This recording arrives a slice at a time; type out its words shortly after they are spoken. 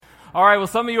All right, well,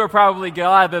 some of you are probably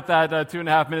glad that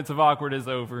 2.5 minutes of awkward is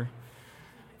over.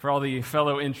 For all the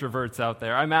fellow introverts out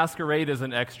there, I masquerade as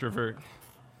an extrovert,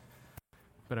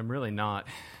 but I'm really not.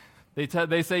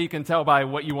 They say you can tell by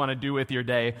what you want to do with your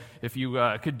day. If you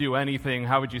could do anything,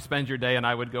 how would you spend your day? And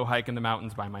I would go hike in the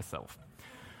mountains by myself.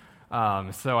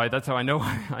 That's how I know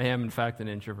I am, in fact, an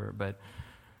introvert. But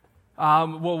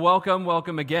well,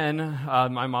 welcome again.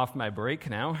 I'm off my break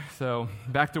now, so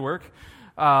back to work.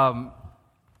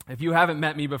 If you haven't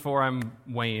met me before, I'm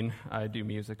Wayne. I do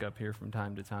music up here from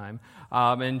time to time.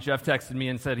 And Jeff texted me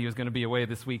and said he was going to be away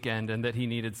this weekend and that he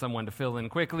needed someone to fill in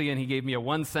quickly, and he gave me a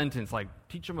one-sentence, like,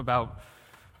 teach him about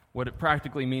what it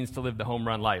practically means to live the home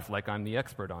run life, like I'm the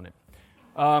expert on it.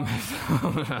 So,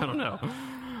 I don't know.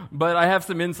 But I have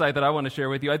some insight that I want to share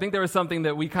with you. I think there was something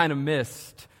that we kind of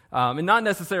missed. And not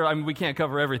necessarily, we can't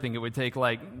cover everything. It would take,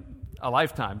 like, a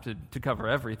lifetime to cover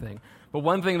everything. But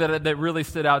one thing that really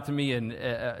stood out to me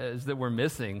is that we're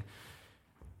missing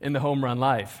in the home run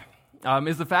life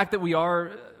is the fact that we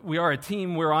are a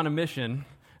team. We're on a mission.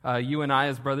 You and I,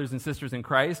 as brothers and sisters in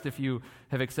Christ, if you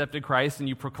have accepted Christ and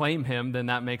you proclaim Him, then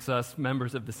that makes us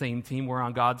members of the same team. We're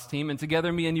on God's team. And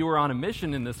together, me and you are on a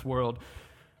mission in this world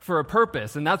for a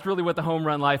purpose. And that's really what the home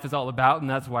run life is all about. And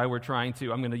that's why we're trying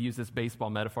to, I'm going to use this baseball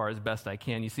metaphor as best I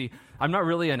can. You see, I'm not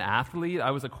really an athlete.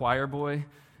 I was a choir boy.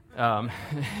 And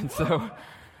so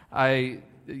I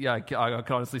can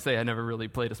honestly say I never really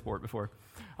played a sport before.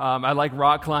 I like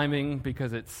rock climbing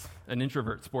because it's an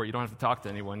introvert sport. You don't have to talk to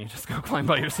anyone. You just go climb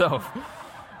by yourself.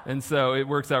 And so it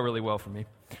works out really well for me.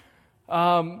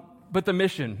 But the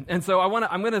mission. And so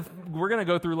we're going to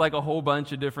go through like a whole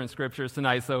bunch of different scriptures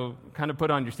tonight. So kind of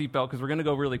put on your seatbelt because we're going to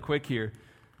go really quick here.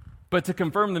 But to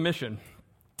confirm the mission,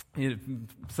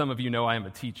 some of you know I am a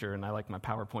teacher and I like my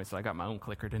PowerPoint, so I got my own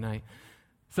clicker tonight.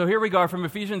 So here we go from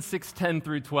Ephesians 6:10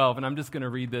 through 12, and I'm just going to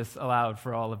read this aloud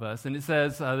for all of us. And it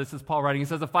says, this is Paul writing, he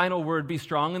says, "A final word, be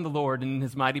strong in the Lord and in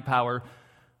His mighty power.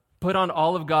 Put on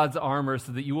all of God's armor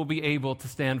so that you will be able to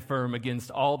stand firm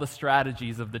against all the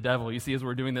strategies of the devil." You see, as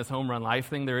we're doing this home run life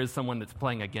thing, there is someone that's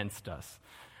playing against us.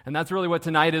 And that's really what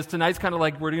tonight is. Tonight's kind of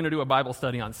like we're going to do a Bible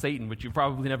study on Satan, which you've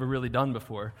probably never really done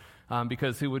before,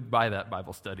 because who would buy that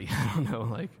Bible study? I don't know,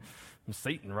 like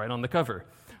Satan right on the cover.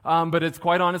 But it's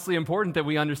quite honestly important that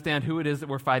we understand who it is that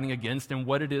we're fighting against and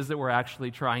what it is that we're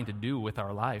actually trying to do with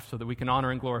our life so that we can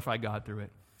honor and glorify God through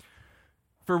it.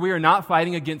 "For we are not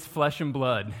fighting against flesh and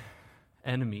blood,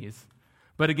 enemies,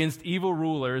 but against evil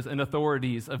rulers and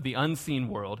authorities of the unseen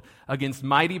world, against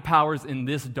mighty powers in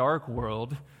this dark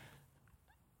world."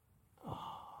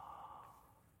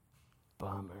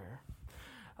 Bummer.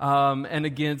 And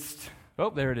against,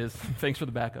 there it is. Thanks for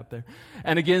the backup there.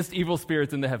 And against evil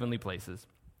spirits in the heavenly places.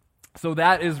 So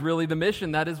that is really the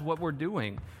mission. That is what we're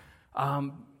doing.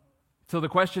 So the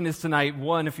question is tonight,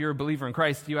 one, if you're a believer in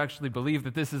Christ, do you actually believe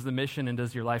that this is the mission, and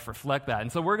does your life reflect that? And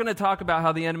so we're going to talk about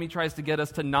how the enemy tries to get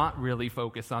us to not really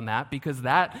focus on that, because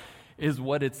that is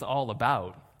what it's all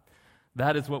about.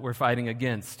 That is what we're fighting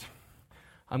against.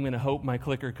 I'm going to hope my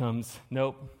clicker comes.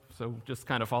 Nope. So just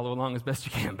kind of follow along as best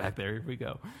you can back there. Here we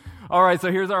go. All right,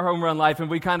 so here's our home run life, and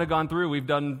we kind of gone through. We've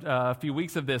done a few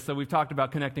weeks of this, so we've talked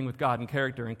about connecting with God and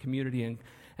character and community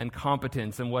and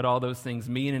competence and what all those things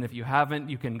mean. And if you haven't,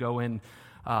 you can go and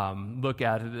look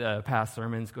at past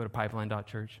sermons, go to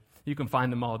pipeline.church. You can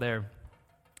find them all there.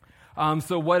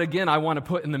 So what, again, I want to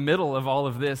put in the middle of all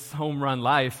of this home run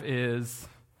life is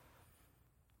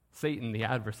Satan, the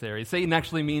adversary. Satan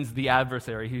actually means the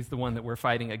adversary. He's the one that we're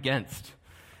fighting against.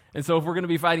 And so if we're going to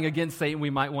be fighting against Satan, we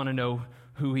might want to know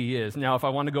who he is. Now, if I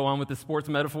want to go on with the sports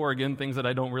metaphor, again, things that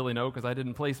I don't really know because I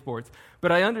didn't play sports,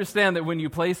 but I understand that when you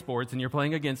play sports and you're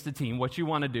playing against a team, what you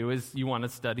want to do is you want to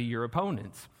study your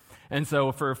opponents. And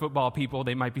so for football people,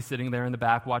 they might be sitting there in the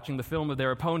back watching the film of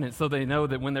their opponent, so they know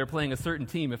that when they're playing a certain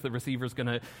team, if the receiver's going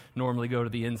to normally go to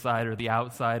the inside or the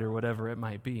outside or whatever it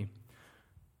might be.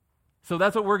 So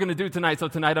that's what we're going to do tonight. So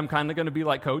tonight I'm kind of going to be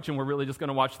like Coach, and we're really just going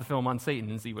to watch the film on Satan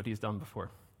and see what he's done before.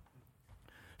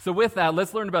 So with that,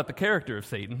 let's learn about the character of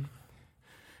Satan.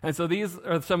 And so these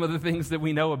are some of the things that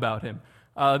we know about him.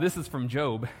 This is from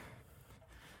Job.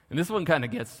 And this one kind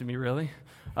of gets to me, really.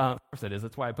 Of course it is.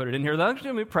 That's why I put it in here. Actually,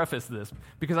 let me preface this.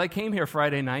 Because I came here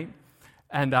Friday night,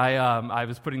 and I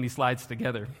was putting these slides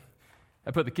together. I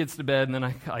put the kids to bed, and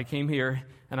then I came here,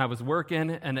 and I was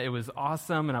working, and it was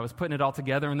awesome, and I was putting it all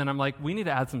together. And then I'm like, we need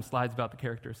to add some slides about the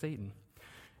character of Satan.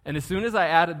 And as soon as I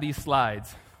added these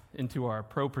slides into our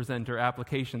ProPresenter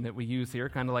application that we use here,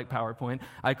 kind of like PowerPoint,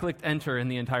 I clicked enter and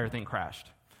the entire thing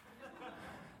crashed.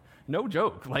 No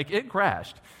joke, like it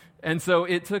crashed. And so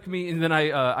it took me, and then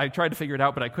I tried to figure it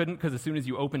out, but I couldn't, because as soon as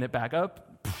you open it back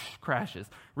up, crashes.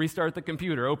 Restart the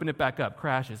computer, open it back up,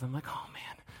 crashes. I'm like, oh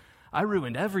man, I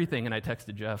ruined everything. And I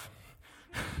texted Jeff.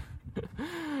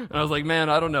 And I was like, man,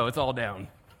 I don't know, it's all down.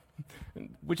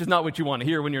 Which is not what you want to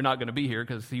hear when you're not going to be here,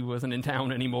 because he wasn't in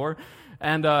town anymore.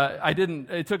 And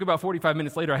it took about 45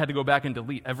 minutes later, I had to go back and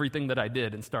delete everything that I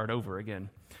did and start over again,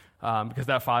 because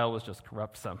that file was just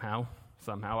corrupt somehow,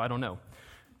 I don't know.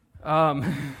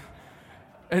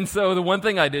 And so the one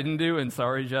thing I didn't do, and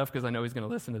sorry, Jeff, because I know he's going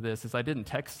to listen to this, is I didn't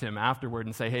text him afterward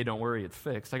and say, hey, don't worry, it's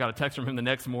fixed. I got a text from him the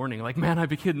next morning, like, man, I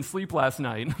couldn't sleep last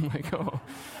night. I'm like, oh,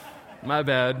 my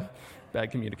bad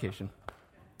communication.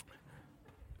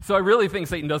 So I really think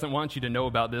Satan doesn't want you to know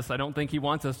about this. I don't think he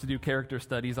wants us to do character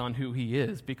studies on who he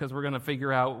is, because we're going to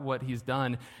figure out what he's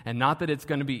done. And not that it's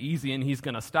going to be easy and he's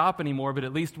going to stop anymore, but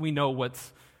at least we know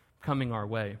what's coming our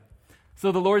way.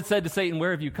 So the Lord said to Satan, where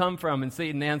have you come from? And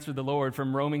Satan answered the Lord,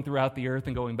 from roaming throughout the earth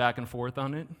and going back and forth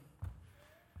on it.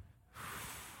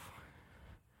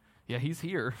 Yeah, he's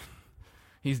here.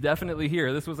 He's definitely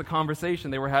here. This was a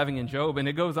conversation they were having in Job. And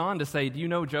it goes on to say, do you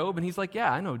know Job? And he's like,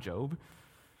 yeah, I know Job.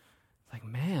 Like,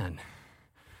 man,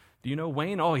 do you know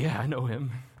Wayne? Oh, yeah, I know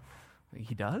him.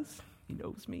 He does? He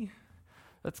knows me?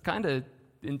 That's kind of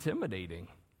intimidating.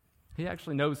 He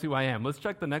actually knows who I am. Let's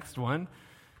check the next one.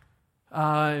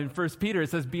 In 1 Peter, it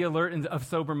says, be alert and of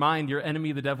sober mind. Your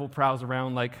enemy, the devil, prowls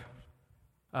around like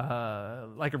a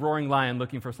roaring lion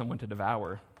looking for someone to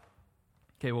devour.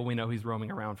 Okay, well, we know he's roaming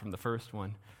around from the first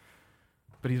one.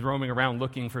 But he's roaming around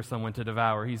looking for someone to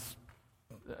devour.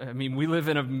 We live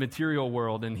in a material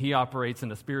world, and he operates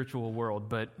in a spiritual world,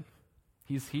 but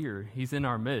he's here. He's in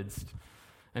our midst,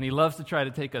 and he loves to try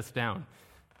to take us down.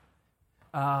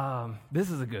 This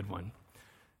is a good one.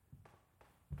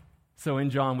 So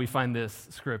in John, we find this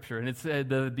scripture, and it's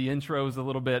the intro is a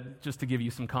little bit, just to give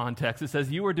you some context. It says,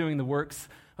 you are doing the works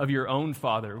of your own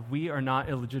father. We are not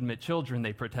illegitimate children,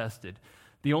 they protested.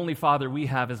 The only father we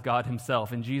have is God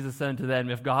himself. And Jesus said to them,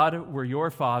 if God were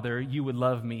your father, you would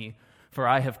love me, for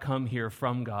I have come here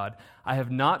from God. I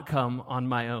have not come on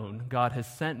my own. God has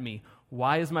sent me.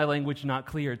 Why is my language not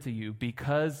clear to you?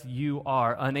 Because you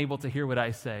are unable to hear what I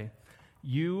say.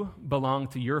 You belong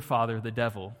to your father, the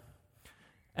devil,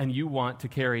 and you want to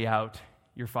carry out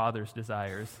your father's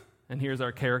desires. And here's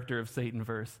our character of Satan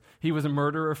verse. He was a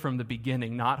murderer from the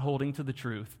beginning, not holding to the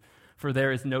truth, for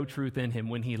there is no truth in him.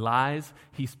 When he lies,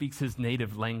 he speaks his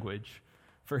native language.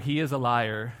 For he is a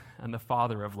liar and the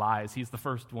father of lies. He's the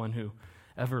first one who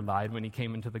ever lied when he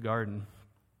came into the garden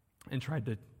and tried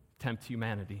to tempt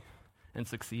humanity and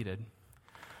succeeded.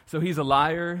 So he's a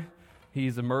liar,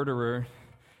 he's a murderer,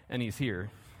 and he's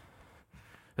here.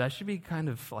 That should be kind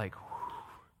of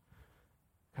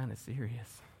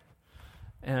serious.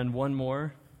 And one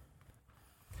more.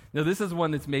 Now, this is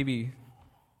one that's maybe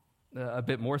a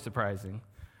bit more surprising.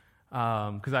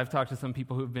 Because I've talked to some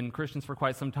people who've been Christians for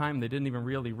quite some time. They didn't even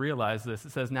really realize this.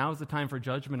 It says, now is the time for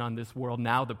judgment on this world.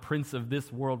 Now the prince of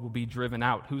this world will be driven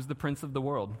out. Who's the prince of the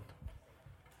world?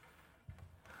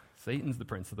 Satan's the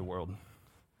prince of the world.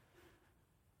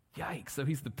 Yikes. So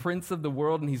he's the prince of the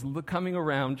world, and he's coming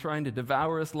around trying to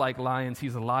devour us like lions.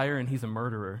 He's a liar, and he's a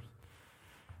murderer.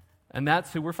 And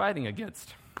that's who we're fighting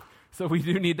against. So we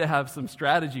do need to have some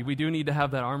strategy. We do need to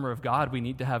have that armor of God. We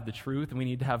need to have the truth, and we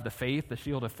need to have the faith, the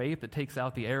shield of faith that takes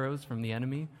out the arrows from the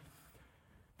enemy.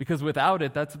 Because without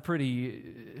it, that's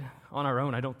on our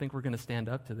own, I don't think we're going to stand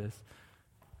up to this.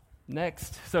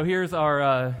 Next. So here's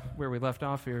our, where we left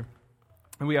off here.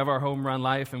 And we have our home run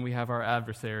life, and we have our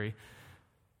adversary.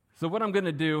 So what I'm going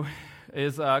to do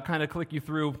is kind of click you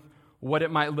through what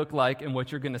it might look like and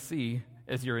what you're going to see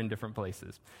as you're in different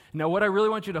places. Now, what I really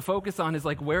want you to focus on is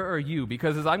where are you?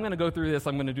 Because as I'm going to go through this,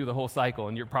 I'm going to do the whole cycle,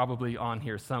 and you're probably on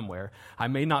here somewhere. I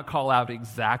may not call out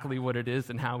exactly what it is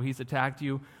and how he's attacked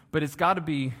you, but it's got to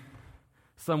be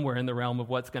somewhere in the realm of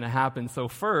what's going to happen. So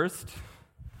first,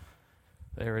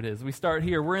 there it is. We start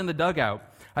here. We're in the dugout.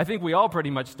 I think we all pretty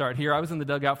much start here. I was in the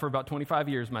dugout for about 25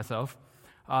 years myself,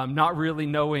 not really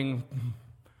knowing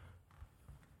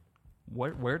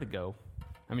where to go.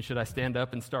 Should I stand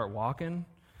up and start walking?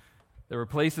 There were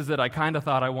places that I kind of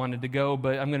thought I wanted to go,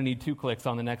 but I'm going to need 2 clicks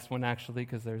on the next one, actually,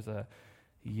 because there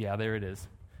it is.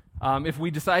 If we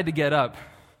decide to get up,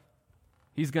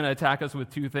 he's going to attack us with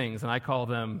 2 things, and I call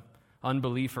them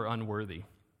unbelief or unworthy.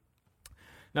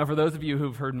 Now, for those of you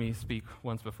who've heard me speak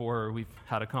once before, or we've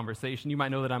had a conversation, you might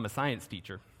know that I'm a science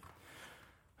teacher,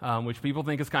 which people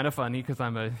think is kind of funny because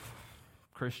I'm a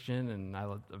Christian and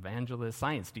I'm an evangelist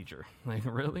science teacher.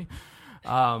 Really?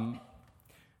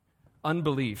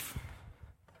 Unbelief.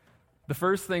 The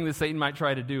first thing that Satan might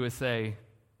try to do is say,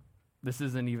 this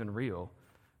isn't even real.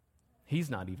 he's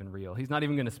not even real. He's not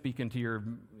even going to speak into your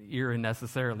ear and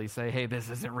necessarily say, hey, this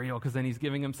isn't real, because then he's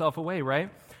giving himself away, right?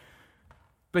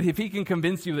 But if he can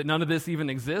convince you that none of this even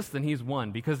exists, then he's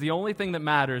won, because the only thing that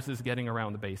matters is getting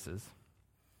around the bases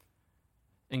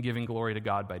and giving glory to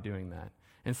God by doing that.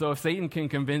 And so if Satan can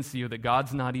convince you that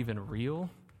God's not even real,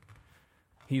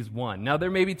 he's won. Now,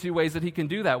 there may be two ways that he can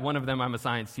do that. One of them, I'm a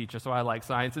science teacher, so I like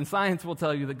science. And science will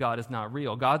tell you that God is not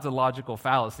real. God's a logical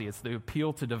fallacy. It's the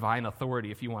appeal to divine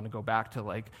authority, if you want to go back to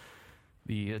like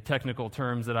the technical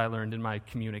terms that I learned in my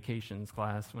communications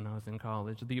class when I was in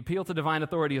college. The appeal to divine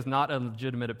authority is not a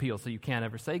legitimate appeal, so you can't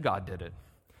ever say God did it.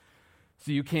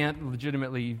 So you can't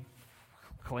legitimately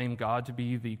claim God to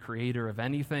be the creator of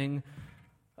anything.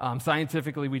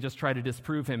 Scientifically, we just try to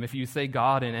disprove him. If you say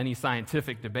God in any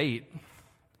scientific debate,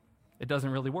 it doesn't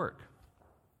really work.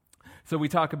 So we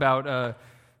talk about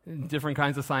different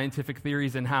kinds of scientific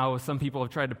theories and how some people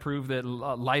have tried to prove that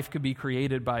life could be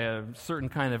created by a certain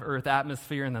kind of Earth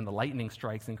atmosphere, and then the lightning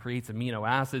strikes and creates amino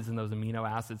acids, and those amino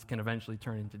acids can eventually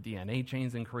turn into DNA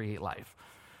chains and create life.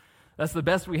 That's the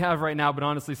best we have right now, but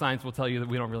honestly, science will tell you that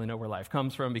we don't really know where life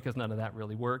comes from, because none of that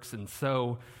really works. And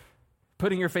so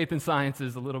putting your faith in science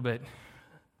is a little bit,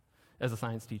 as a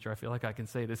science teacher, I feel like I can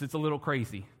say this, it's a little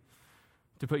crazy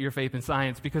to put your faith in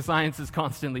science, because science is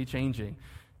constantly changing.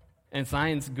 And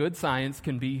science, good science,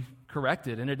 can be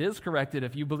corrected. And it is corrected.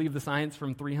 If you believe the science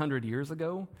from 300 years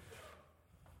ago,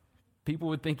 people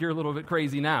would think you're a little bit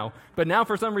crazy now. But now,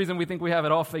 for some reason, we think we have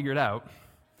it all figured out.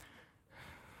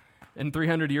 And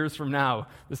 300 years from now,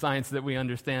 the science that we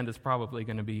understand is probably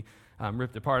going to be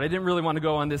ripped apart. I didn't really want to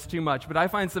go on this too much, but I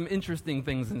find some interesting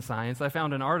things in science. I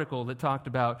found an article that talked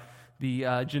about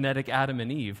the genetic Adam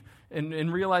and Eve,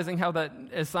 and realizing how that,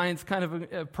 as science kind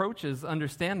of approaches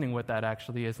understanding what that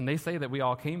actually is. And they say that we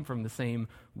all came from the same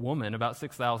woman about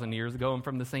 6,000 years ago, and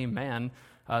from the same man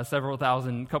couple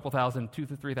thousand, 2,000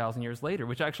 to 3,000 years later,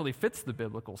 which actually fits the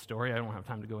biblical story. I don't have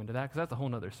time to go into that, because that's a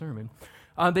whole other sermon.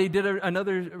 They did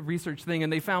another research thing,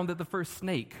 and they found that the first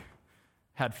snake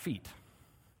had feet.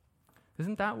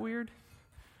 Isn't that weird?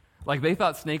 Like, they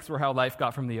thought snakes were how life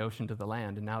got from the ocean to the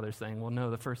land, and now they're saying, well,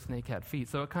 no, the first snake had feet.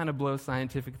 So it kind of blows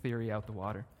scientific theory out the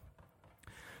water.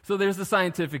 So there's the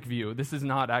scientific view. This is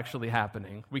not actually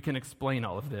happening. We can explain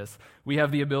all of this. We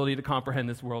have the ability to comprehend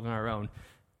this world on our own.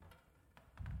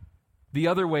 The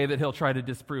other way that he'll try to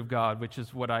disprove God, which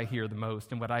is what I hear the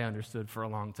most and what I understood for a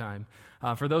long time.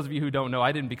 For those of you who don't know,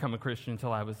 I didn't become a Christian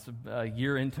until I was a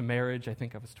year into marriage. I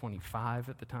think I was 25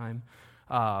 at the time.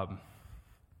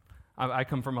 I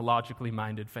come from a logically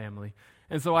minded family.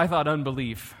 And so I thought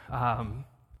unbelief,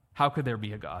 how could there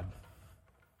be a God?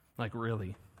 Like,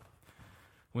 really?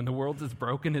 When the world's as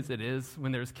broken as it is,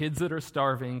 when there's kids that are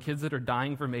starving, kids that are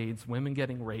dying from AIDS, women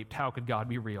getting raped, how could God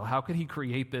be real? How could he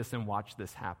create this and watch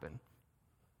this happen?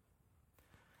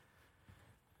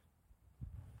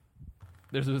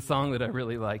 There's a song that I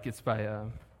really like. It's by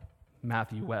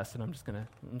Matthew West, and I'm just gonna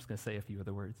say a few of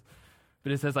the words.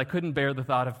 But it says, I couldn't bear the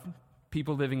thought of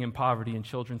people living in poverty and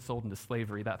children sold into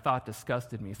slavery. That thought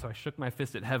disgusted me, so I shook my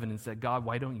fist at heaven and said, God,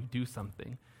 why don't you do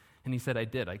something? And he said, I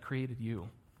did. I created you.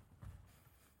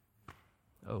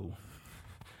 Oh,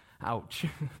 ouch.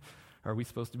 Are we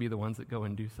supposed to be the ones that go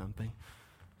and do something?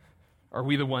 Are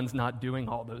we the ones not doing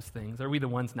all those things? Are we the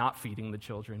ones not feeding the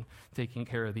children, taking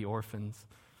care of the orphans?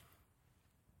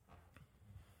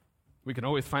 We can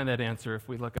always find that answer if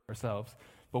we look at ourselves.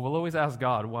 But we'll always ask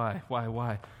God, why?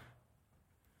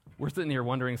 We're sitting here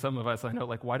wondering, some of us, I know,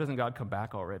 like, why doesn't God come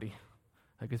back already?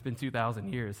 Like, it's been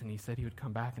 2,000 years, and he said he would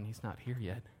come back, and he's not here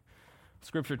yet.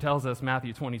 Scripture tells us,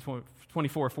 Matthew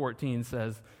 24:14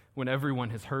 says, when everyone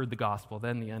has heard the gospel,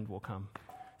 then the end will come.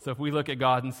 So if we look at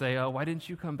God and say, oh, why didn't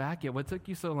you come back yet? What took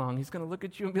you so long? He's going to look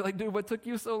at you and be like, dude, what took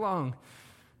you so long?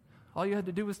 All you had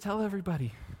to do was tell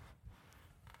everybody.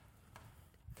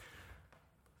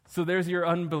 So there's your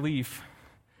unbelief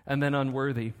and then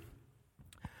unworthy.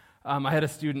 I had a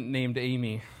student named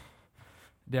Amy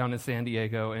down in San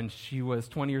Diego, and she was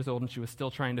 20 years old, and she was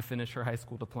still trying to finish her high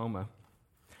school diploma.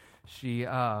 She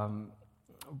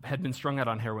had been strung out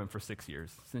on heroin for 6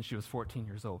 years, since she was 14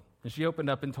 years old. And she opened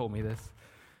up and told me this.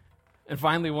 And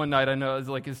finally one night, I know it's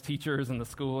like as teachers in the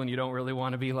school, and you don't really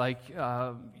want to be like,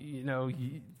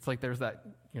 it's like there's that,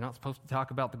 you're not supposed to talk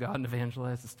about the God and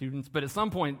evangelize the students. But at some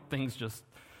point, things just,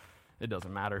 it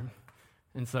doesn't matter.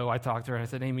 And so I talked to her, and I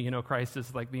said, Amy, Christ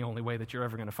is like the only way that you're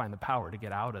ever going to find the power to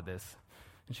get out of this.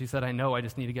 And she said, I know, I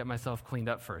just need to get myself cleaned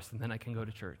up first, and then I can go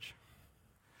to church.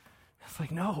 It's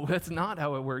like, no, that's not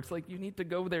how it works. Like, you need to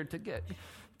go there to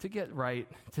get right,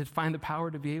 to find the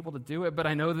power to be able to do it. But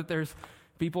I know that there's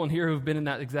people in here who've been in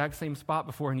that exact same spot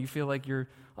before, and you feel like you're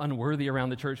unworthy around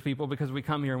the church people because we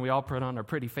come here and we all put on our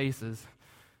pretty faces.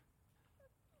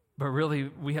 But really,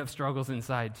 we have struggles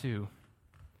inside too.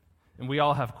 And we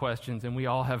all have questions, and we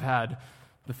all have had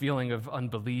the feeling of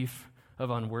unbelief,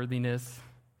 of unworthiness.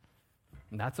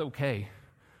 And that's okay,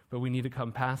 but we need to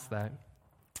come past that.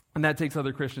 And that takes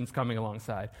other Christians coming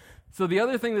alongside. So the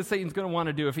other thing that Satan's going to want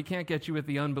to do, if he can't get you with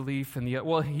the unbelief and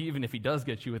even if he does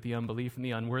get you with the unbelief and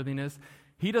the unworthiness,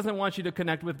 he doesn't want you to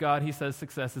connect with God. He says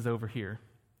success is over here.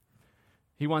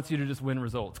 He wants you to just win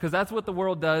results, because that's what the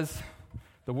world does.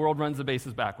 The world runs the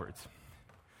bases backwards.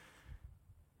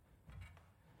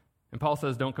 And Paul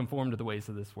says, don't conform to the ways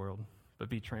of this world, but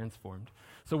be transformed.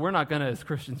 So we're not going to, as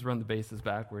Christians, run the bases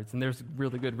backwards, and there's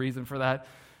really good reason for that.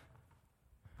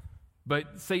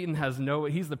 But Satan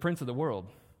he's the prince of the world.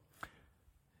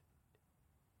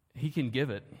 He can give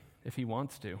it if he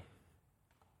wants to.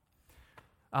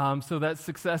 So that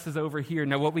success is over here.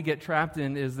 Now, what we get trapped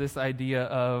in is this idea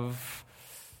of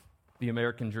the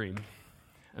American dream.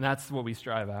 And that's what we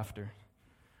strive after.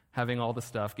 Having all the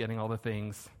stuff, getting all the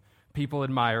things. People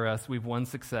admire us. We've won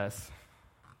success.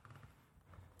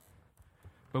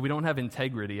 But we don't have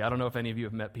integrity. I don't know if any of you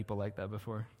have met people like that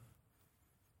before.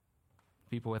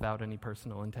 People without any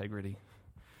personal integrity.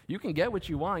 You can get what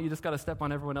you want. You just got to step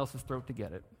on everyone else's throat to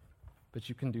get it. But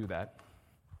you can do that.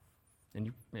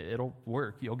 And it'll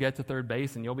work. You'll get to third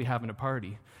base and you'll be having a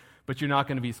party. But you're not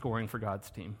going to be scoring for God's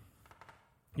team.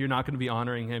 You're not going to be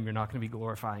honoring him. You're not going to be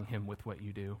glorifying him with what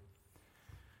you do.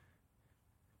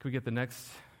 Can we get the next?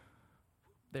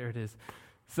 There it is.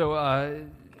 So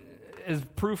as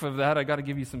proof of that, I got to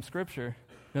give you some scripture.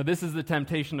 Now, this is the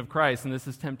temptation of Christ, and this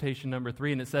is temptation number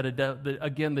 3. And it said,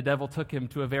 again, the devil took him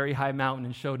to a very high mountain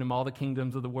and showed him all the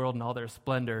kingdoms of the world and all their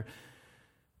splendor.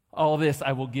 All this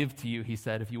I will give to you, he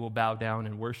said, if you will bow down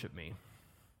and worship me.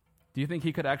 Do you think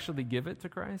he could actually give it to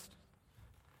Christ?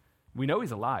 We know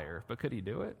he's a liar, but could he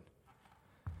do it?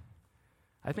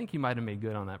 I think he might have made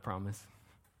good on that promise.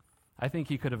 I think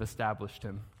he could have established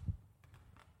him.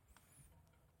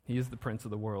 He is the prince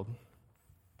of the world.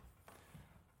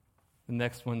 The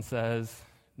next one says,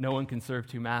 no one can serve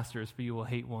 2 masters, for you will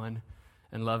hate one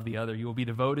and love the other. You will be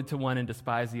devoted to one and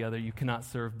despise the other. You cannot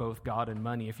serve both God and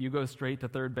money. If you go straight to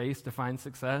third base to find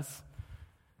success,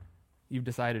 you've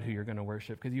decided who you're going to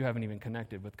worship, because you haven't even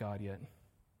connected with God yet.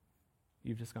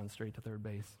 You've just gone straight to third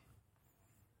base.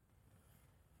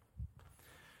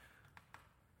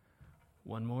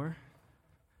 One more.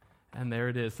 And there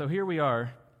it is. So here we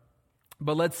are.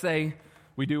 But let's say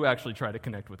we do actually try to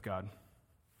connect with God.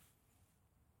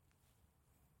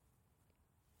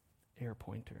 Air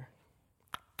pointer.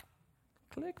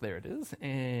 Click, there it is.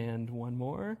 And one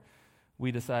more.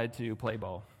 We decide to play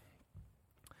ball.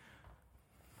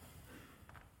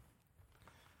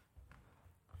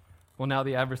 Well, now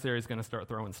the adversary is going to start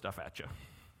throwing stuff at you.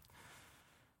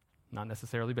 Not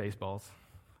necessarily baseballs,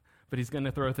 but he's going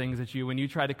to throw things at you. When you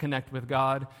try to connect with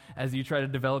God, as you try to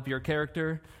develop your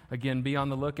character, again, be on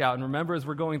the lookout. And remember, as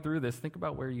we're going through this, think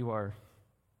about where you are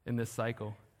in this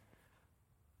cycle.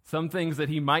 Some things that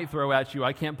he might throw at you,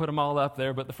 I can't put them all up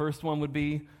there, but the first one would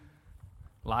be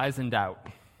lies and doubt.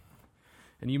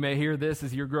 And you may hear this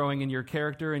as you're growing in your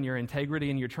character and your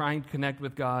integrity and you're trying to connect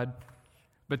with God.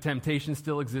 But temptation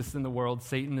still exists in the world.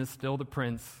 Satan is still the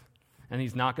prince, and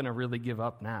he's not going to really give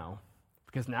up now,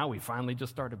 because now we finally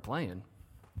just started playing.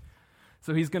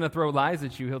 So he's going to throw lies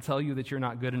at you. He'll tell you that you're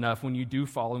not good enough when you do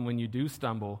fall and when you do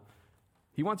stumble.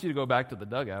 He wants you to go back to the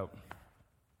dugout.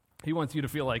 He wants you to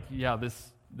feel like, yeah,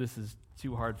 this is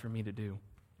too hard for me to do.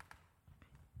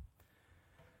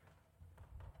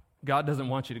 God doesn't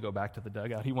want you to go back to the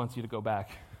dugout. He wants you to go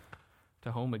back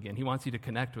to home again. He wants you to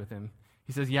connect with him.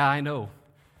 He says, yeah, I know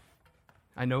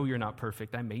you're not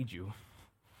perfect. I made you.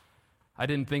 I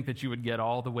didn't think that you would get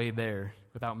all the way there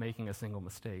without making a single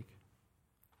mistake.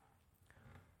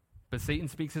 But Satan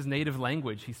speaks his native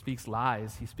language. He speaks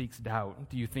lies. He speaks doubt.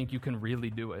 Do you think you can really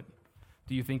do it?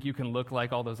 Do you think you can look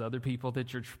like all those other people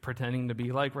that you're pretending to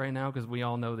be like right now? Because we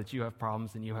all know that you have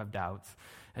problems and you have doubts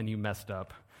and you messed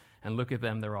up. And look at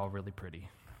them, they're all really pretty.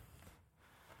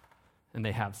 And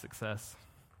they have success.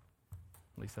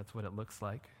 At least that's what it looks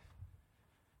like.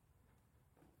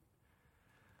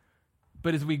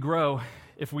 But as we grow,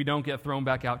 if we don't get thrown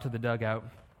back out to the dugout,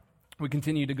 we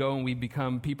continue to go and we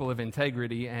become people of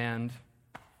integrity and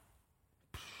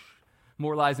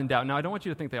more lies and doubt. Now, I don't want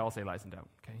you to think they all say lies and doubt,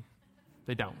 okay?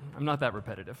 They don't. I'm not that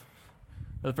repetitive.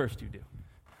 The first two do.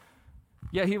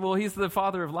 Yeah, he's the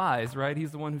father of lies, right?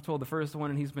 He's the one who told the first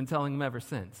one, and he's been telling them ever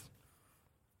since.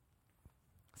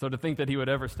 So to think that he would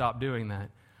ever stop doing that.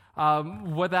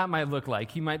 What that might look like,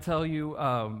 he might tell you,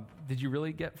 did you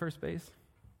really get first base?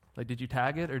 Like, did you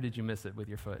tag it or did you miss it with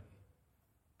your foot?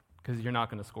 Because you're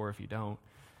not going to score if you don't.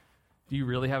 Do you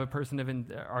really have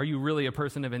are you really a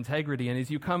person of integrity? And as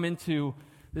you come into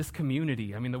this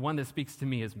community, I mean, the one that speaks to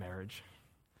me is marriage.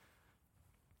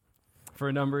 For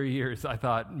a number of years, I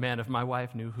thought, man, if my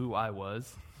wife knew who I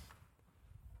was,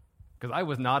 because I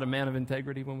was not a man of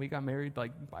integrity when we got married,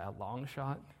 like by a long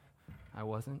shot, I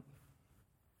wasn't.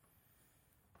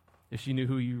 If she knew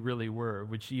who you really were,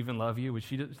 would she even love you?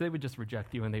 They would just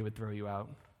reject you and they would throw you out.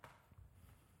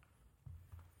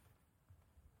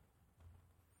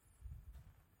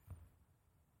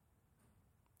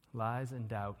 Lies and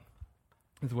doubt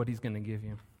is what he's going to give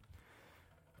you.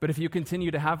 But if you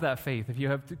continue to have that faith, if you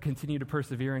have to continue to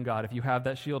persevere in God, if you have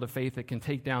that shield of faith that can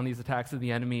take down these attacks of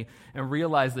the enemy and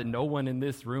realize that no one in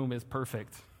this room is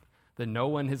perfect, that no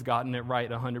one has gotten it right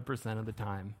 100% of the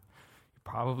time. You've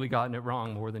probably gotten it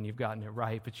wrong more than you've gotten it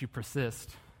right, but you persist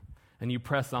and you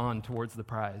press on towards the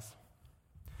prize.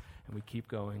 And we keep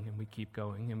going and we keep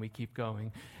going and we keep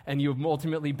going. And you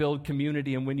ultimately build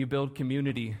community, and when you build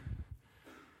community,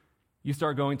 you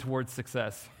start going towards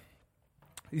success.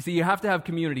 You see, you have to have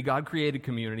community. God created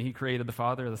community. He created the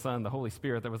Father, the Son, the Holy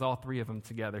Spirit. There was all three of them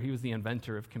together. He was the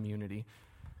inventor of community.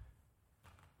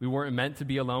 We weren't meant to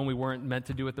be alone. We weren't meant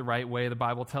to do it the right way. The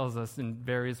Bible tells us in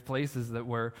various places that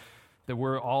we're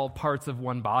all parts of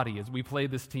one body. As we play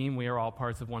this team, we are all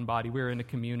parts of one body. We're in a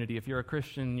community. If you're a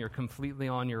Christian, you're completely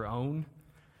on your own.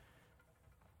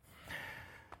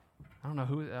 I don't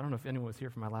know if anyone was here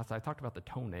for my last. I talked about the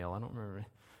toenail. I don't remember.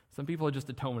 Some people are just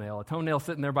a toenail. A toenail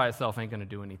sitting there by itself ain't going to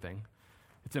do anything.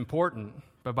 It's important,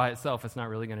 but by itself, it's not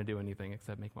really going to do anything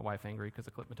except make my wife angry because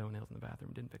I clipped my toenails in the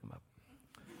bathroom and didn't pick them up.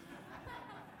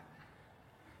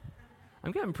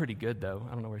 I'm getting pretty good, though.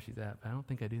 I don't know where she's at, but I don't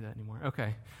think I do that anymore.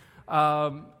 Okay.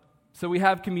 So we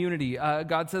have community.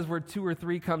 God says where 2 or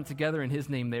 3 come together in his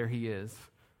name, there he is.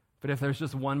 But if there's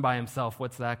just one by himself,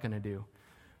 what's that going to do?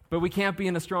 But we can't be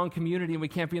in a strong community and we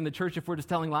can't be in the church if we're just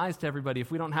telling lies to everybody,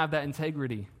 if we don't have that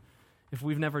integrity, if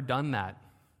we've never done that.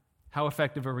 How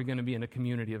effective are we going to be in a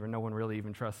community where no one really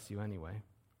even trusts you anyway?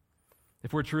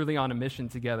 If we're truly on a mission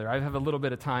together. I have a little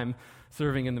bit of time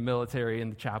serving in the military in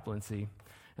the chaplaincy,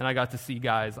 and I got to see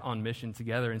guys on mission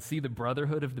together and see the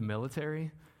brotherhood of the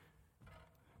military.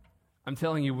 I'm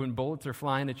telling you, when bullets are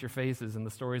flying at your faces, and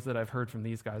the stories that I've heard from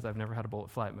these guys, I've never had a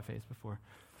bullet fly at my face before,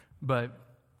 but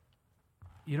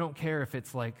you don't care if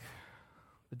it's like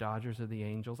the Dodgers or the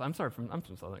Angels. I'm from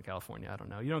Southern California, I don't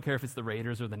know. You don't care if it's the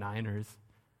Raiders or the Niners,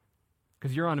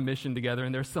 because you're on a mission together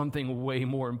and there's something way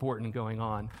more important going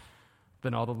on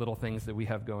than all the little things that we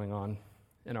have going on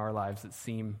in our lives that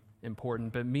seem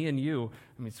important. But me and you,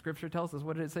 Scripture tells us,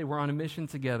 what did it say? We're on a mission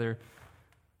together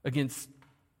against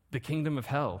the kingdom of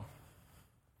hell.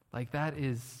 Like that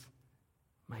is,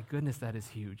 my goodness, that is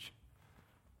huge.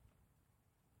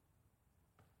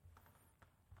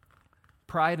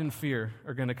 Pride and fear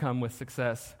are going to come with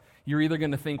success. You're either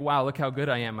going to think, wow, look how good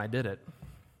I am, I did it.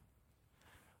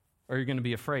 Or you're going to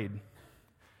be afraid.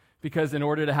 Because in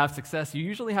order to have success, you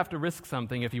usually have to risk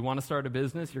something. If you want to start a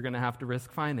business, you're going to have to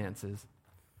risk finances.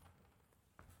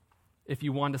 If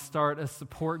you want to start a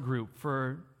support group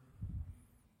for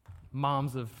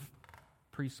moms of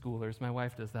preschoolers, my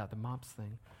wife does that, the MOPS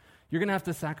thing, you're going to have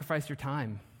to sacrifice your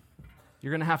time.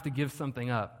 You're going to have to give something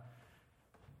up.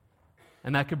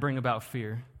 And that could bring about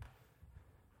fear.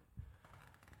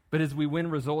 But as we win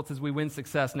results, as we win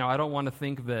success, now I don't want to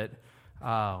think that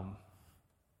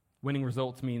winning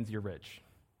results means you're rich.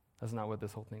 That's not what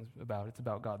this whole thing's about. It's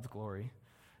about God's glory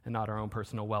and not our own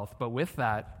personal wealth. But with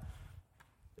that,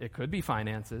 it could be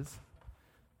finances.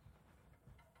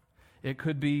 It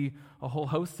could be a whole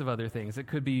host of other things. It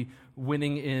could be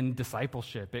winning in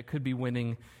discipleship. It could be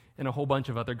winning in a whole bunch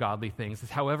of other godly things.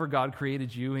 It's however God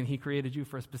created you, and he created you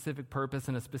for a specific purpose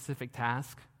and a specific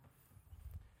task.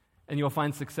 And you'll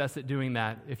find success at doing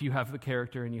that if you have the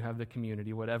character and you have the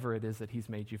community, whatever it is that he's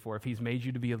made you for. If he's made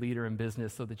you to be a leader in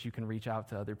business so that you can reach out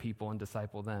to other people and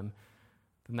disciple them,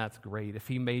 then that's great. If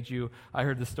he made you, I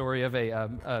heard the story of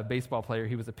a baseball player.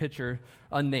 He was a pitcher,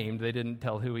 unnamed. They didn't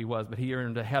tell who he was, but he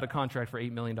had a contract for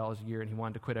 $8 million a year, and he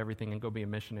wanted to quit everything and go be a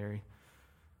missionary,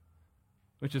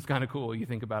 which is kind of cool. You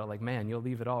think about it like, man, you'll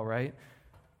leave it all, right?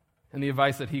 And the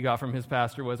advice that he got from his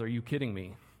pastor was, are you kidding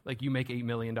me? Like, you make $8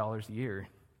 million a year.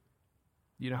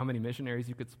 You know how many missionaries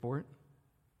you could support?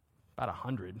 About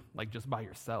 100, like just by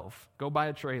yourself. Go buy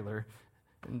a trailer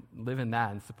and live in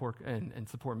that and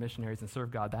support missionaries and serve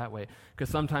God that way. Because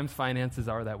sometimes finances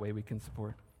are that way we can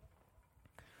support.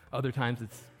 Other times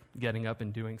it's getting up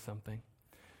and doing something.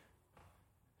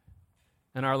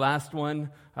 And our last one,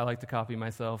 I like to copy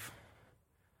myself.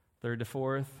 Third to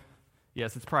fourth.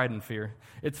 Yes, it's pride and fear.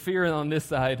 It's fear on this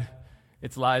side.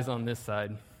 It's lies on this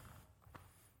side.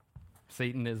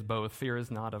 Satan is both. Fear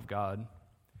is not of God.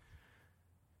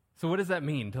 So what does that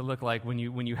mean to look like when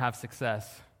you have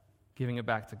success? Giving it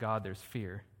back to God, there's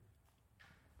fear.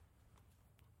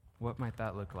 What might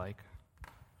that look like?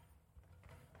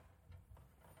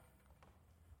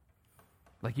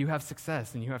 Like you have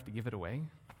success and you have to give it away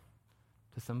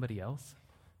to somebody else?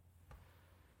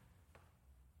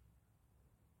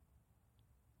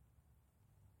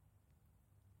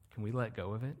 Can we let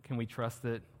go of it? Can we trust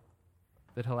that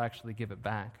he'll actually give it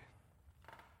back?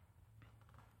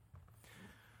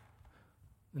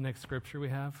 The next scripture we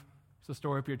have, so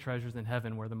store up your treasures in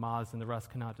heaven where the moths and the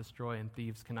rust cannot destroy and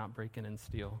thieves cannot break in and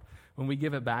steal. When we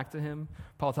give it back to him,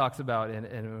 Paul talks about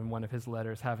in one of his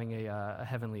letters having a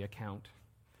heavenly account.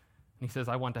 And he says,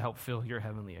 I want to help fill your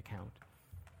heavenly account.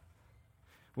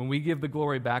 When we give the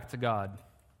glory back to God,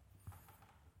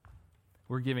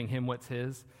 we're giving him what's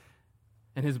his,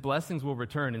 and his blessings will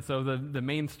return. And so the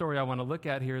main story I want to look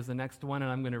at here is the next one, and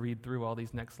I'm going to read through all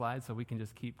these next slides so we can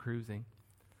just keep cruising.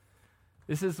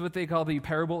 This is what they call the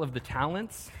parable of the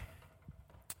talents.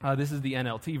 This is the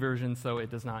NLT version, so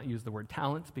it does not use the word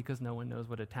talents because no one knows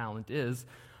what a talent is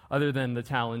other than the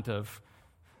talent of,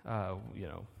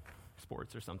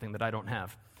 sports or something that I don't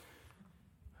have.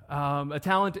 A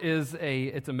talent is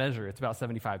it's a measure. It's about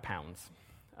 75 pounds.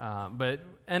 But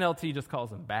NLT just calls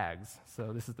them bags,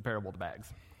 so this is the parable of the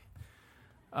bags.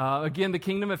 Again, the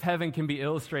kingdom of heaven can be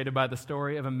illustrated by the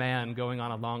story of a man going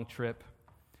on a long trip.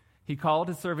 He called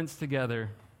his servants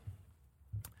together.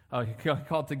 He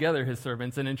called together his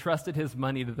servants and entrusted his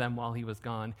money to them while he was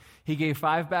gone. He gave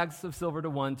 5 bags of silver to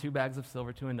one, 2 bags of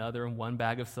silver to another, and 1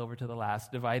 bag of silver to the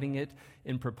last, dividing it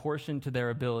in proportion to their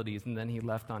abilities, and then he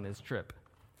left on his trip.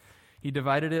 He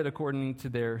divided it according to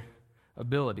their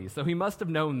abilities. So he must have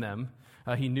known them.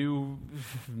 He knew,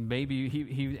 maybe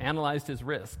he analyzed his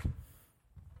risk.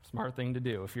 Smart thing to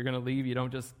do. If you're going to leave, you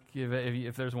don't just give it.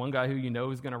 If there's one guy who you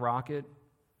know is going to rock it,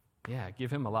 yeah, give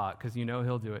him a lot because you know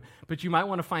he'll do it. But you might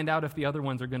want to find out if the other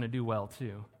ones are going to do well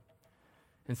too.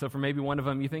 And so for maybe one of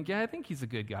them, you think, yeah, I think he's a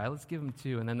good guy. Let's give him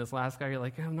 2. And then this last guy, you're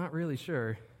like, I'm not really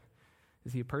sure.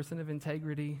 Is he a person of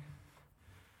integrity?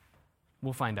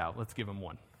 We'll find out. Let's give him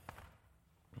 1.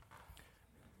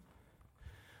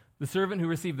 The servant who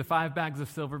received the 5 bags of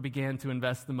silver began to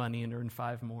invest the money and earned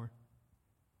 5 more.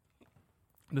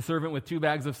 The servant with 2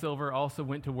 bags of silver also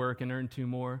went to work and earned 2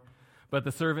 more. But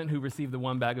the servant who received the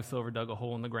 1 bag of silver dug a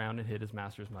hole in the ground and hid his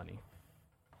master's money.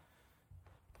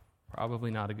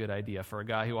 Probably not a good idea for a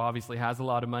guy who obviously has a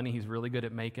lot of money. He's really good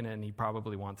at making it, and he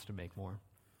probably wants to make more.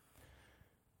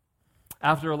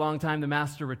 After a long time, the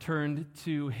master returned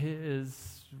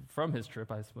from his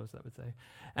trip, I suppose that would say,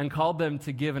 and called them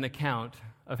to give an account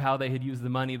of how they had used the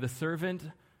money. The servant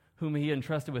whom he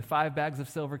entrusted with 5 bags of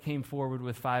silver came forward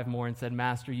with 5 more and said,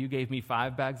 Master, you gave me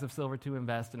 5 bags of silver to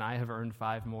invest, and I have earned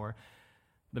 5 more.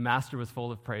 The master was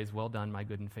full of praise. Well done, my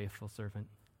good and faithful servant.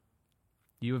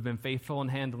 You have been faithful in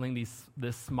handling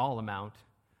this small amount,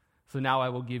 so now I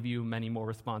will give you many more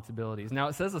responsibilities. Now,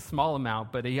 it says a small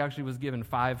amount, but he actually was given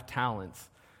 5 talents.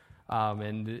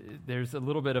 And there's a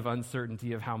little bit of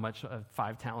uncertainty of how much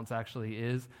 5 talents actually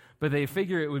is, but they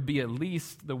figure it would be at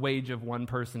least the wage of one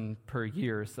person per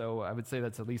year. So I would say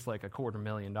that's at least like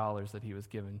 $250,000 that he was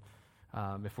given,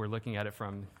 if we're looking at it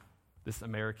from this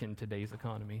American today's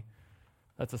economy.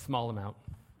 That's a small amount.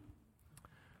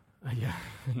 Yeah,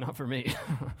 not for me.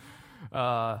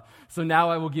 So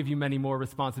now I will give you many more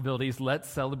responsibilities. Let's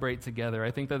celebrate together. I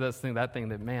think that's that thing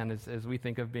that, man, as we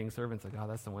think of being servants, like, oh,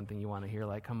 that's the one thing you want to hear.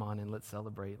 Like, come on and let's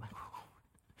celebrate. Like,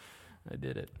 I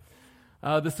did it.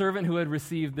 The servant who had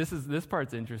received, this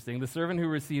part's interesting. The servant who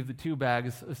received the 2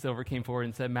 bags of silver came forward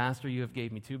and said, Master, you have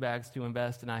gave me 2 bags to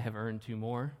invest, and I have earned 2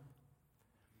 more.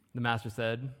 The master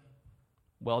said,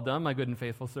 well done, my good and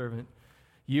faithful servant.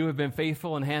 You have been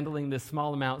faithful in handling this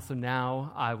small amount, so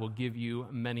now I will give you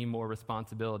many more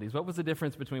responsibilities. What was the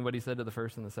difference between what he said to the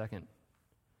first and the second?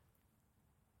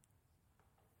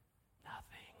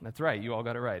 Nothing. That's right. You all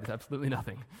got it right. It's absolutely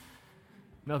nothing.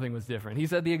 Nothing was different. He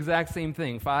said the exact same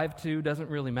thing. 5, 2 doesn't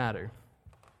really matter.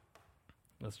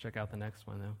 Let's check out the next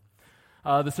one,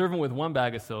 though. The servant with 1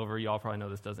 bag of silver, you all probably know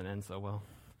this doesn't end so well.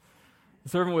 The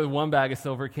servant with 1 bag of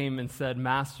silver came and said,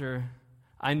 Master,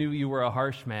 I knew you were a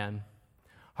harsh man,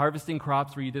 harvesting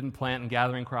crops where you didn't plant and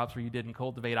gathering crops where you didn't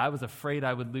cultivate. I was afraid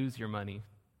I would lose your money.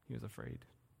 He was afraid.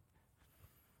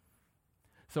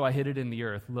 So I hid it in the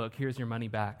earth. Look, here's your money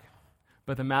back.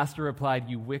 But the master replied,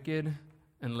 you wicked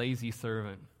and lazy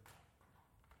servant.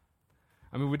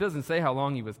 I mean, it doesn't say how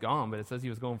long he was gone, but it says he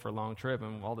was going for a long trip,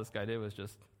 and all this guy did was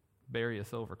just bury a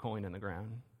silver coin in the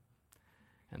ground.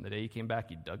 And the day he came back,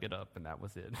 he dug it up, and that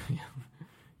was it.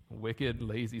 Wicked,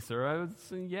 lazy servant.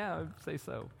 I'd say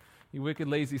so. You wicked,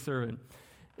 lazy servant.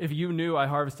 If you knew I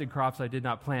harvested crops I did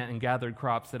not plant and gathered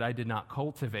crops that I did not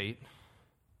cultivate,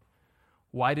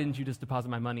 why didn't you just deposit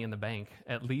my money in the bank?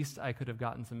 At least I could have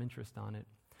gotten some interest on it.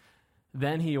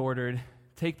 Then he ordered,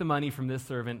 take the money from this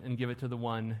servant and give it to the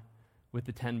one with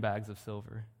the 10 bags of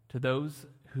silver. To those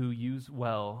who use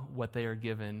well what they are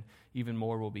given, even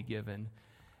more will be given,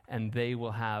 and they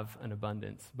will have an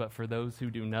abundance. But for those who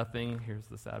do nothing, here's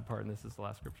the sad part, and this is the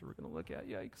last scripture we're going to look at,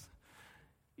 yikes.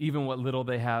 Even what little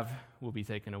they have will be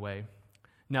taken away.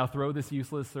 Now throw this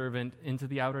useless servant into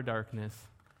the outer darkness,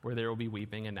 where there will be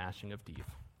weeping and gnashing of teeth.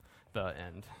 The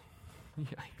end.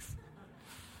 Yikes.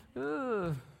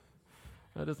 Ugh.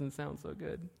 That doesn't sound so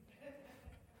good.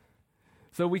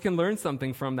 So we can learn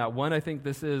something from that. One, I think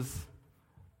this is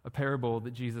a parable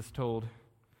that Jesus told.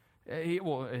 It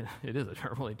is a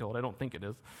parable he told. I don't think it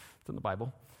is. It's in the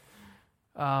Bible.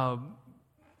 But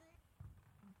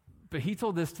he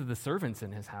told this to the servants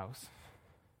in his house,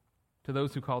 to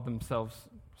those who called themselves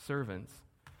servants.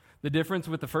 The difference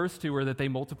with the first two were that they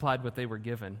multiplied what they were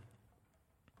given.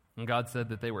 And God said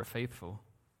that they were faithful.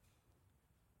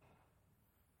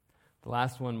 The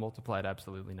last one multiplied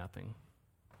absolutely nothing.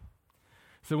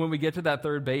 So when we get to that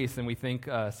third base and we think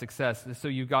success, so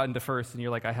you've gotten to first and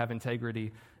you're like, I have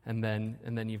integrity, and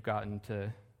then you've gotten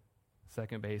to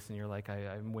second base and you're like,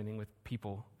 I'm winning with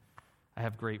people. I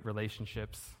have great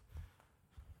relationships.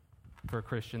 For a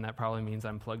Christian, that probably means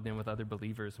I'm plugged in with other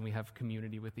believers and we have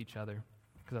community with each other,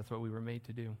 because that's what we were made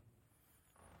to do.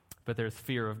 But there's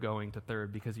fear of going to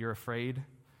third because you're afraid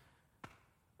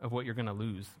of what you're going to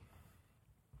lose.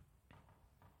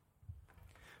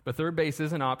 But third base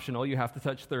isn't optional. You have to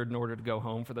touch third in order to go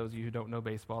home. For those of you who don't know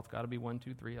baseball, it's got to be 1,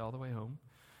 2, 3 all the way home.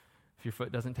 If your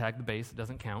foot doesn't tag the base, it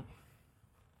doesn't count.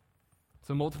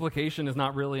 So multiplication is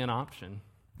not really an option.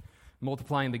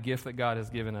 Multiplying the gift that God has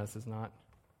given us is not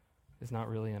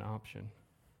really an option.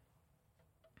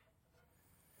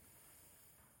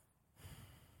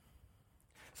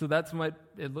 So that's what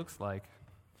it looks like.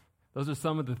 Those are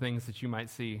some of the things that you might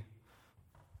see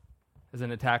as an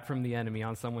attack from the enemy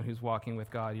on someone who's walking with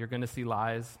God. You're going to see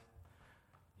lies.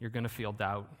 You're going to feel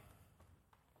doubt.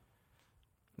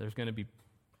 There's going to be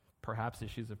perhaps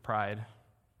issues of pride,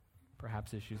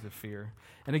 perhaps issues of fear.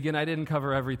 And again, I didn't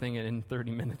cover everything in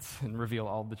 30 minutes and reveal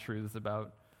all the truths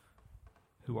about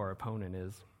who our opponent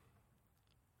is.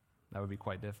 That would be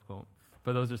quite difficult.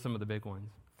 But those are some of the big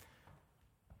ones.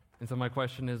 And so my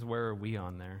question is, where are we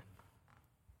on there?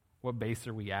 What base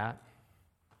are we at?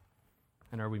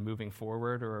 And are we moving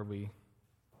forward or are we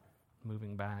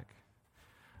moving back?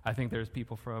 I think there's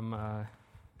people from, I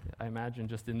imagine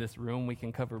just in this room, we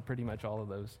can cover pretty much all of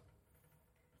those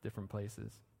different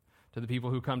places. To the people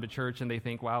who come to church and they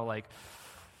think, wow, like,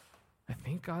 I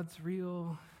think God's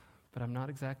real, but I'm not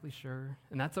exactly sure.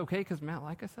 And that's okay because, Matt,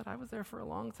 like I said, I was there for a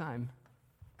long time.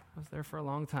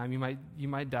 You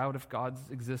might doubt if God's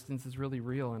existence is really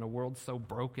real in a world so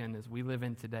broken as we live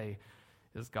in today.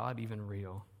 Is God even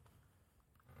real?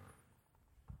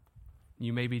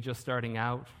 You may be just starting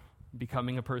out,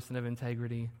 becoming a person of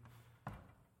integrity.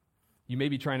 You may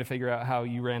be trying to figure out how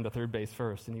you ran to third base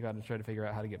first, and you got to try to figure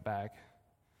out how to get back.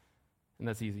 And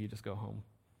that's easy. You just go home.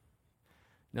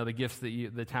 Now, the gifts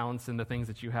the talents and the things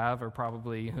that you have are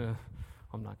probably,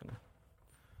 I'm not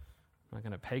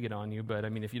going to peg it on you, but I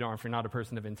mean, if you're not a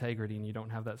person of integrity and you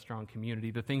don't have that strong community,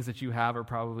 the things that you have are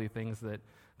probably things that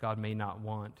God may not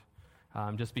want.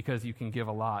 Just because you can give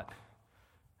a lot,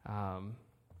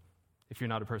 if you're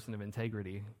not a person of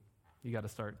integrity, you got to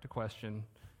start to question,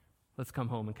 let's come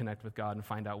home and connect with God and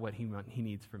find out what He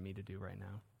needs for me to do right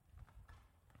now.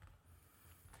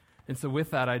 And so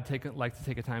with that, I'd like to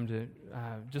take a time to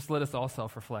just let us all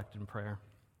self-reflect in prayer.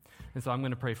 And so I'm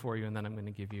going to pray for you, and then I'm going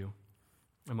to give you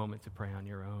a moment to pray on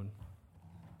your own.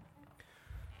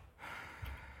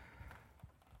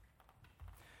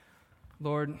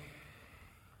 Lord,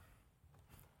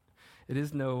 it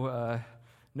is no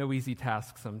easy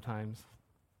task sometimes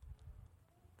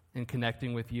in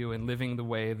connecting with you and living the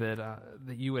way that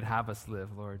you would have us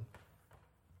live, Lord.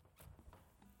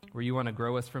 Where you want to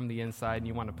grow us from the inside and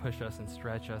you want to push us and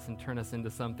stretch us and turn us into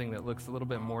something that looks a little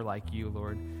bit more like you,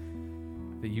 Lord,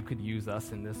 that you could use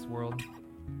us in this world.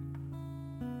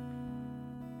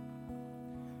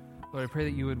 Lord, I pray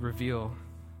that you would reveal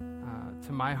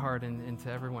to my heart and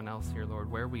to everyone else here, Lord,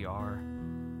 where we are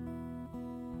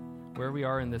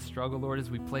in this struggle, Lord, as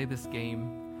we play this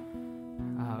game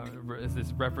is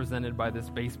this represented by this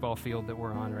baseball field that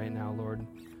we're on right now, Lord.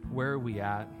 Where are we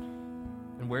at?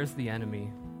 And where's the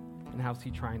enemy? And how's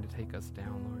he trying to take us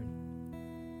down, Lord?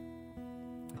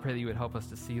 I pray that you would help us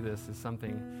to see this as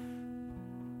something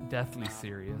deathly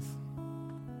serious.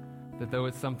 That though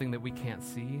it's something that we can't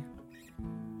see,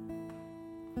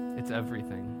 it's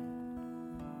everything.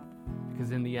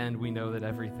 Because in the end, we know that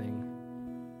everything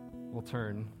will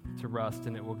turn to rust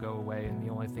and it will go away, and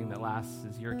the only thing that lasts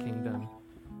is your kingdom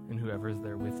and whoever is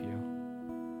there with you.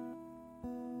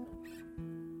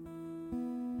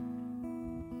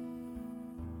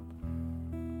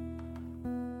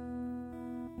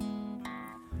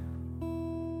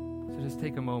 So just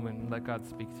take a moment and let God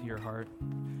speak to your heart.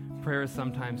 Prayer is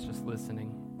sometimes just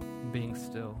listening, being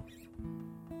still,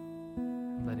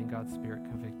 and letting God's Spirit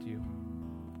convict you.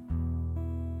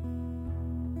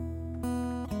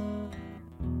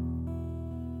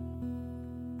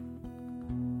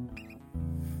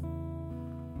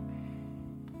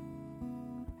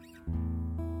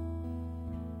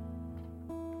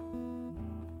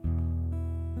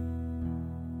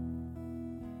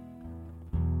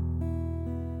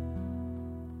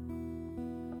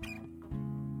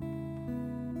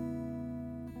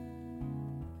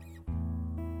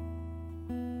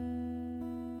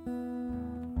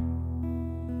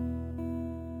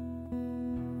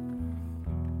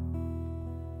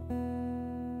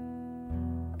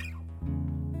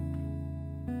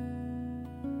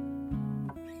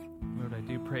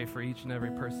 Pray for each and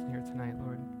every person here tonight,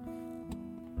 Lord.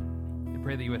 I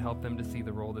pray that you would help them to see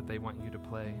the role that they want you to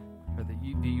play, or that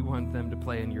you want them to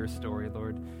play in your story,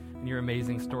 Lord, in your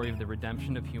amazing story of the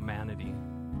redemption of humanity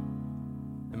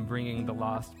and bringing the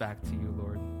lost back to you,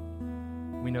 Lord.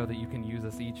 We know that you can use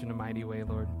us each in a mighty way,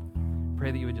 Lord.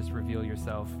 Pray that you would just reveal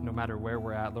yourself no matter where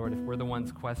we're at, Lord. If we're the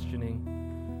ones questioning,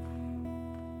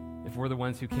 if we're the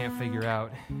ones who can't figure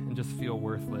out and just feel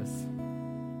worthless,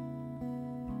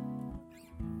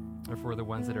 or if we're the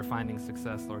ones that are finding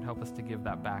success, Lord, help us to give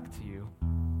that back to you.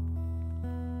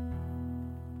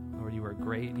 Lord, you are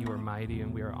great, you are mighty,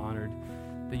 and we are honored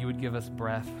that you would give us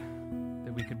breath,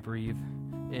 that we could breathe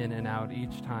in and out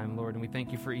each time, Lord. And we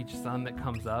thank you for each son that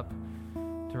comes up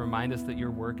to remind us that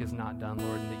your work is not done,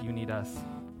 Lord, and that you need us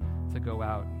to go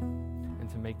out and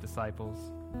to make disciples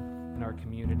in our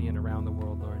community and around the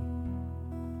world, Lord.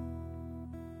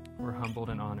 We're humbled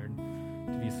and honored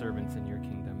to be servants in your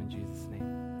kingdom. In Jesus' name.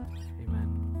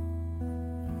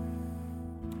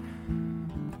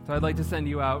 So I'd like to send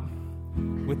you out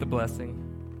with the blessing.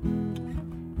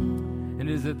 And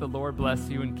it is that the Lord bless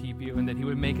you and keep you, and that he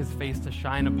would make his face to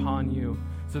shine upon you,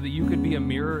 so that you could be a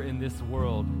mirror in this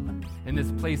world, in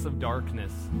this place of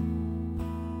darkness.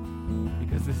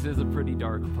 Because this is a pretty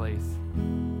dark place.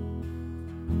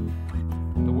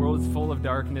 The world is full of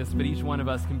darkness, but each one of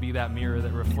us can be that mirror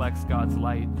that reflects God's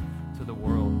light to the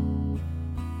world.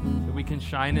 That we can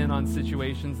shine in on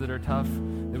situations that are tough,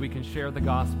 that we can share the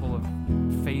gospel of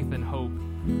faith and hope,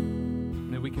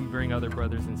 and that we can bring other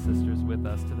brothers and sisters with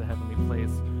us to the heavenly place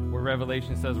where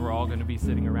Revelation says we're all going to be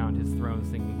sitting around his throne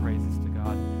singing praises to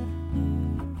God.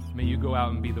 May you go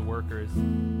out and be the workers.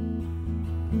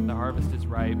 The harvest is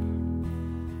ripe.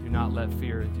 Do not let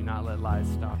fear, do not let lies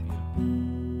stop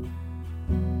you.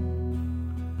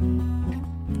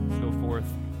 Let's go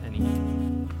forth and eat.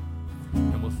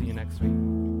 And we'll see you next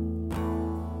week.